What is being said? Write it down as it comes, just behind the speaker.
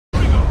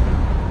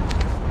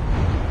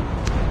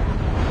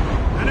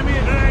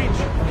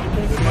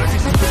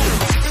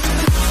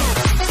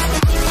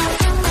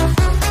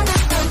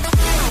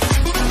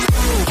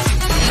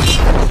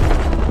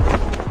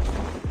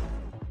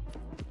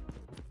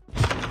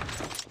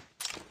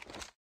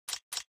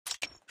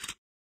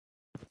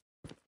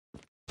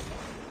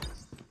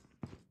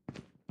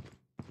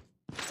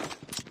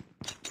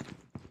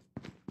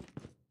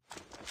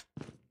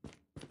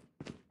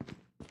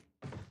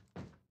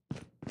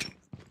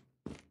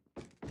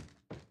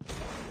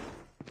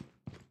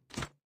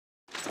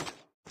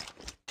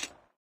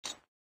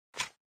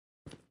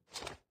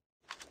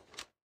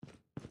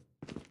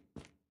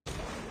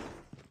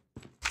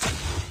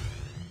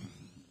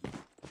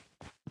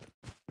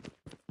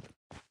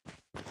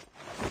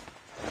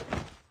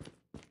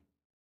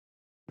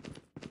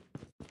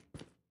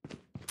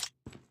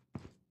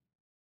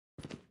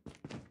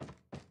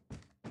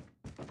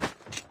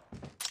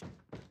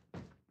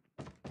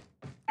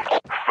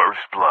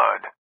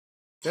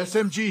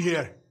SMG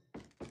here.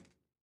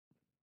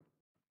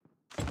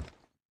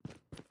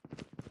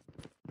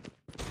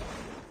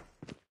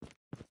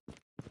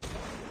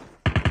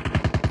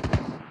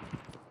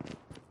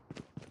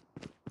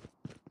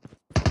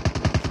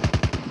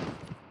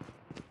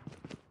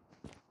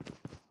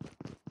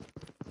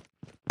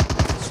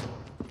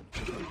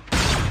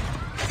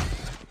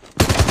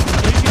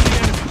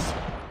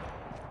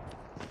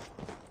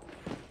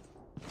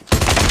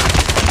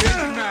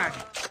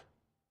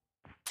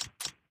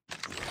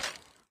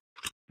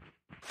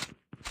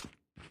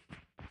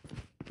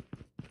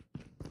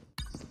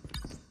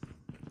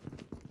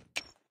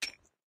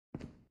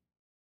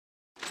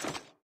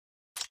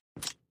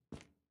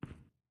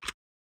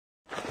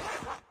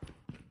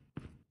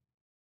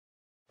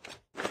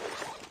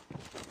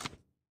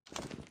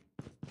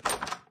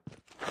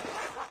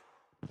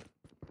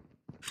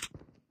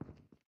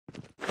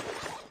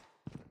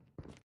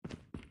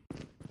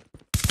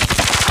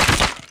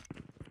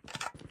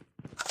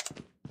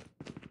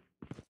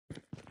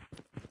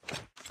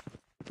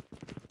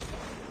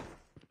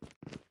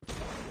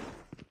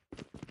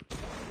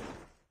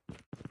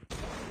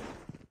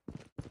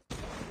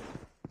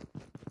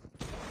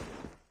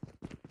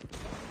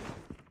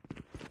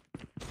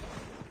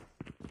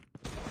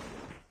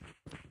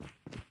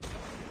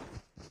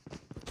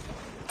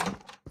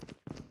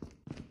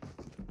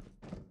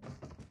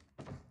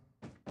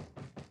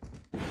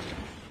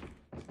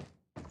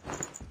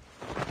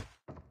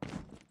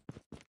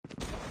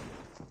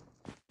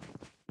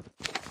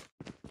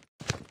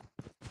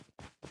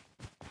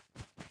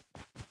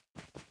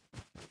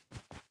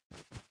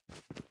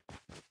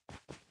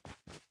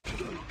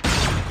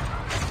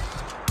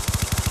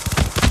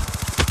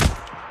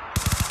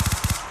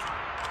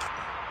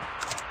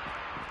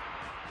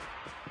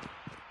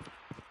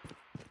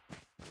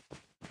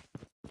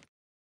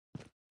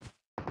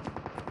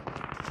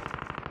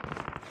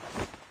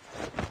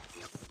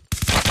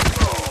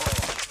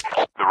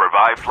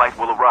 Flight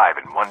will arrive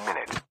in 1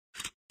 minute.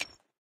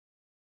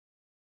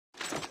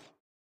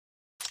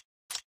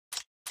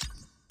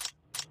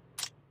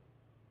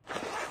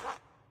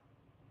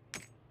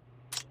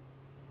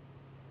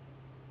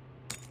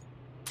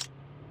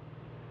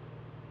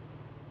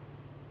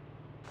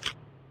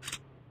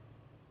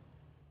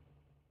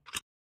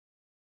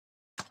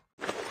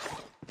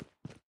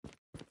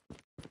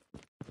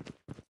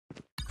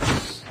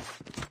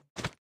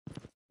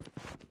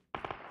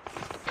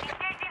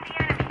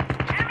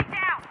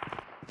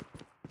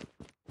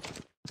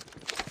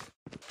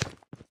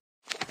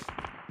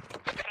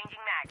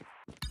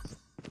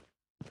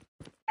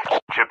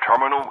 Chip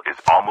terminal is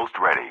almost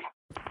ready.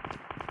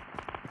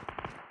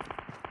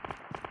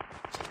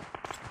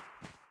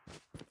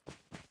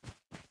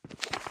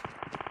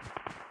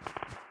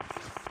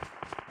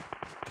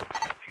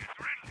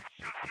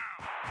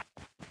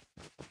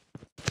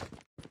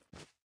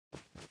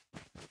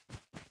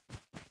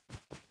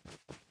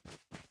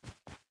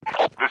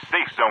 The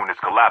safe zone is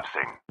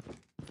collapsing.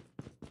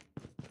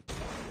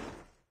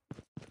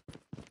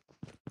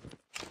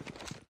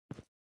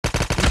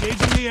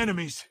 Engaging the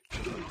enemies.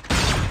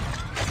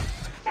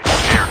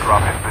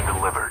 Airdrop has been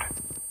delivered.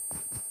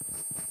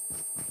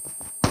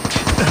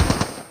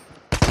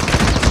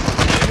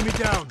 Enemy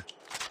down.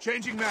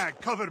 Changing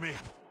mag. Cover me.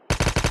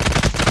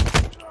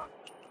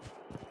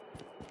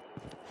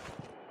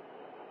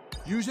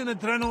 Using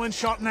adrenaline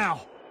shot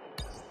now.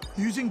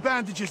 Using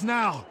bandages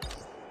now.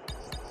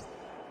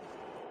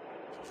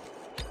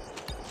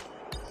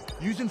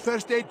 Using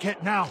first aid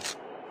kit now.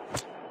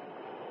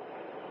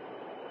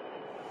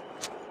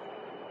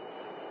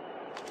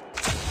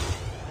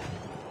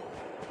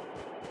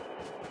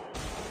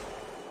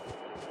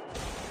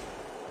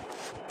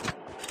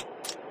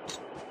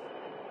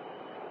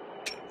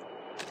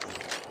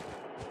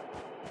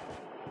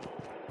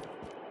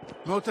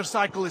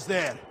 Motorcycle is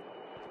there.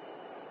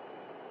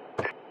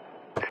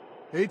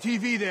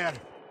 ATV there.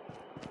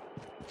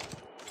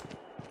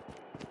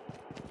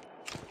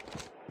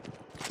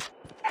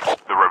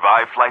 The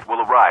revived flight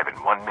will arrive in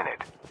 1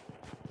 minute.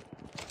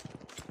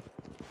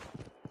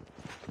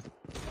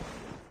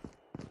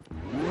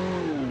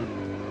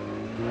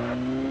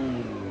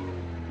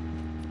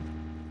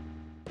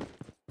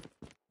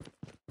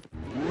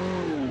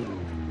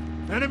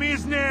 Enemy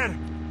is near.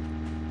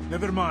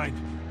 Never mind.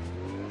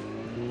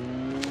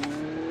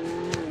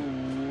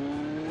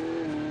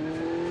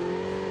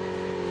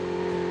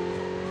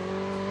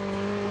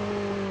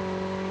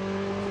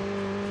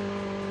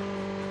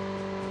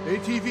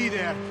 ATV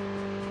there.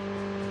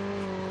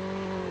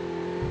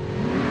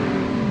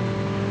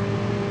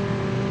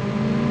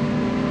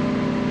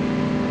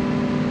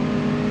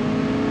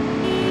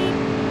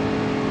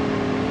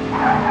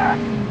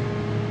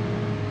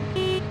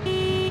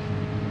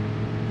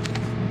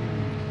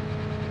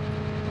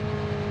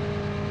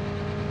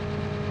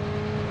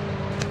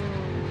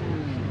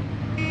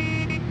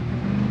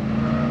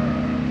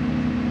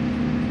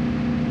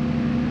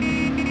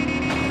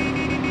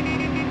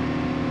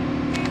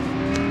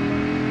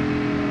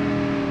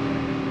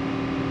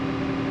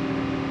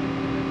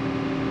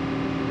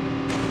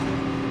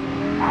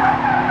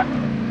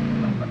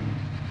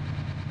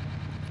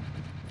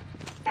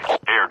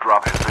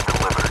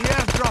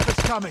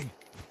 incoming.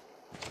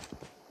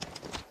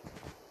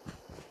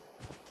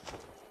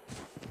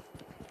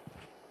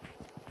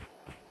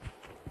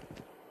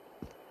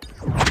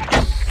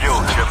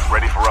 Skill chip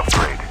ready for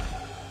upgrade.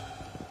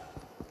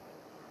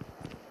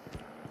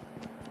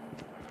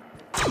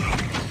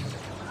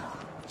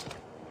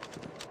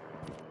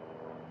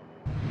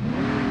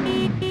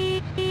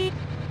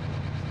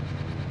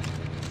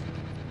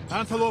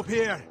 Antelope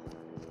here.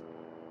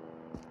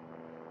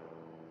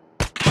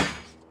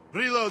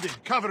 Reloading.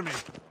 Cover me.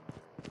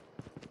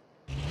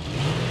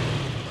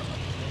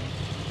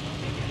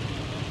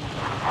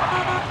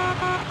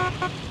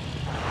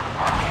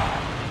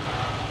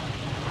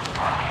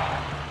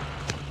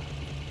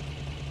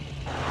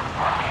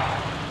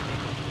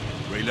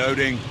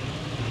 Reloading.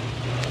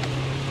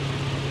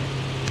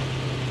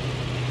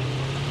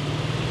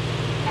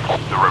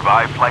 The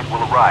revived flight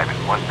will arrive in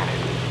 1 minute.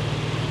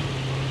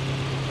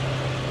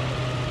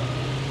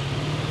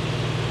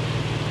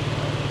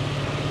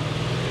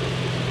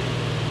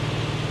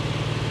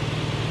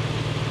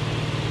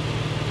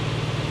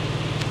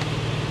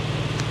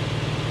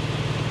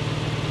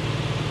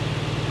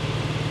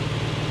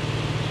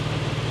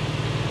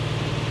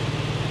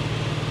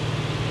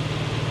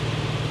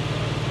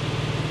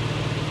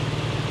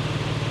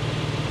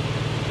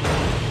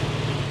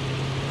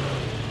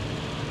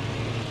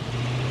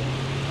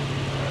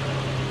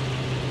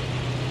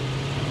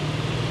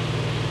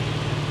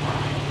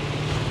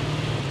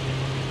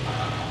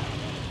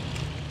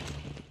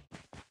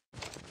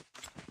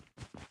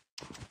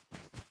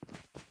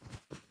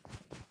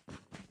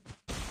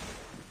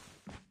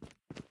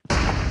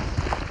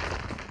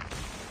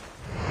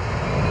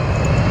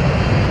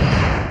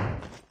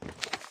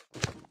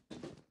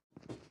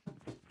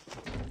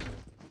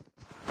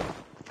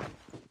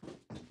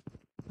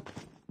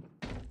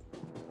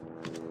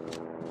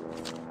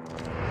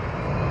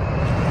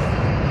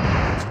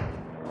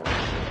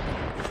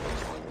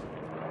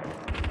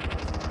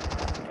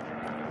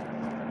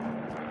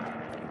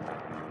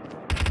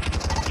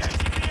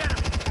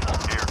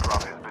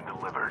 Airdrop has been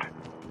delivered.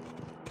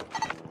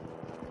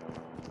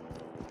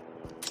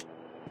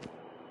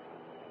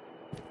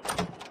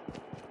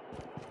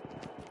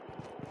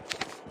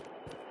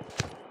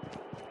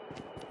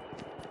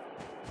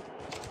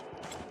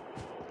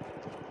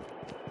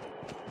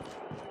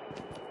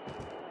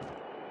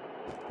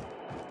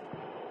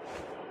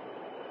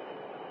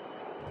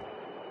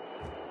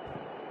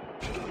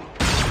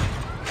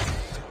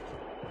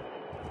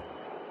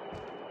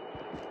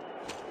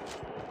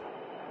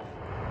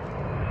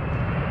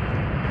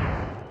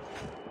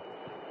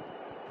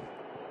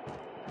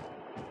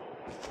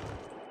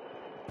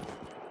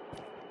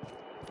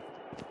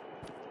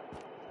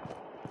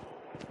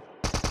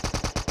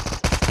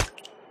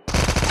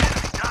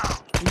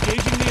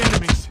 Engaging the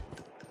enemies.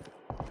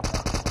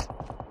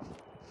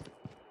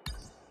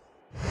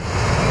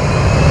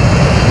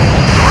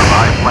 The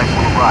revived flight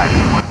will arrive in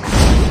 1 minute.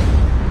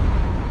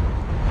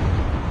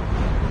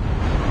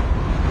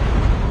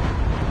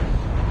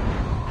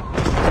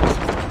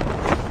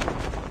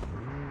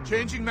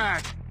 Changing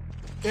mag.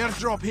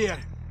 Airdrop here.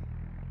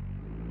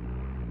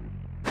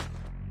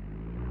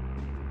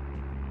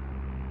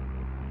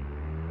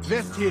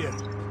 Vest here.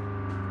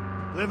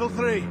 Level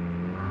 3.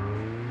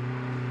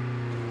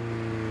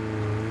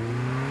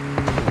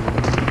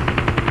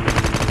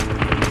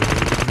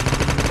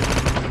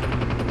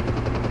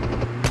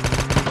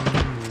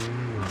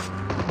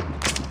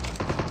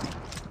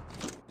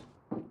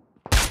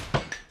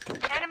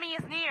 Enemy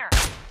is near.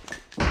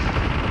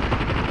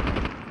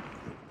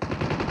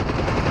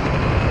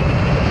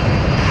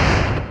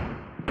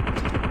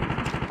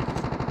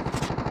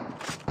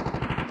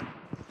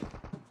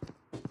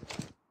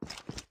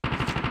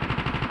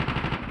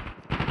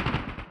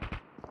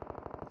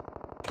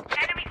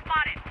 Enemy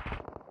spotted.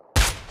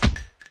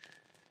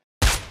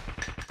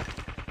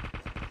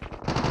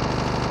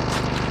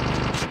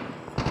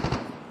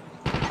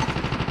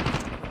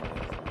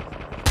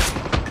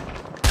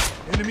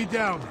 Enemy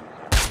down.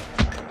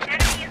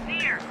 Enemy is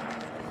near.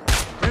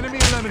 Enemy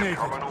eliminated.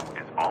 Terminal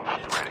is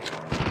almost ready.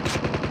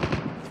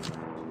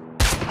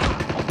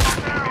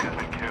 Enemy has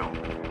been killed.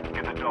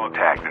 Get the dog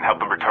tags and help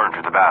them return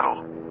to the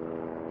battle.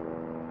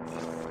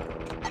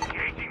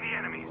 Engaging the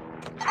enemies.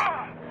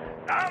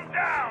 I'm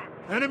down!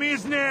 Enemy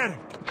is near.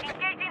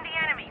 Engaging the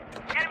enemy.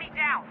 Enemy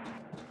down.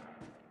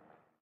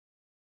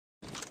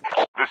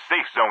 The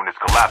safe zone is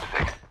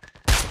collapsing.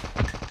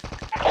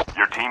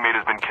 Your teammate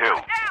has been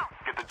killed. Down.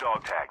 Get the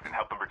dog tags and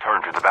help them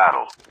return to the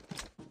battle.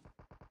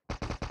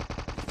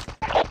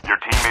 Your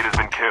teammate has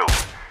been killed.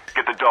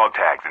 Get the dog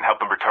tags and help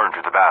them return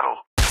to the battle.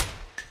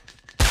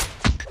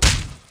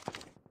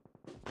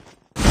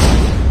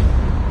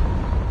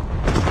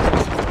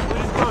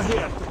 Please go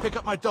here to pick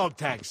up my dog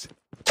tags.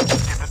 Get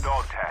the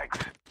dog tags.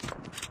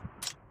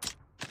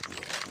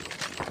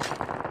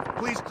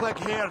 Please click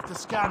here to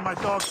scan my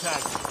dog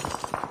tags.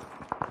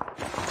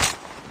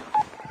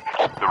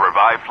 The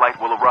revived flight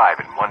will arrive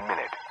in 1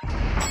 minute.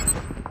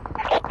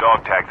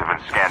 Dog tags have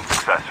been scanned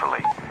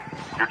successfully.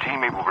 Your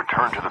teammate will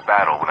return to the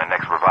battle when the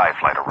next revived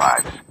flight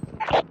arrives.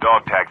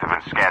 Dog tags have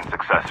been scanned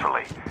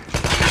successfully.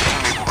 Your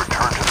teammate will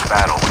return to the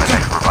battle when the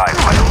next revive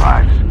flight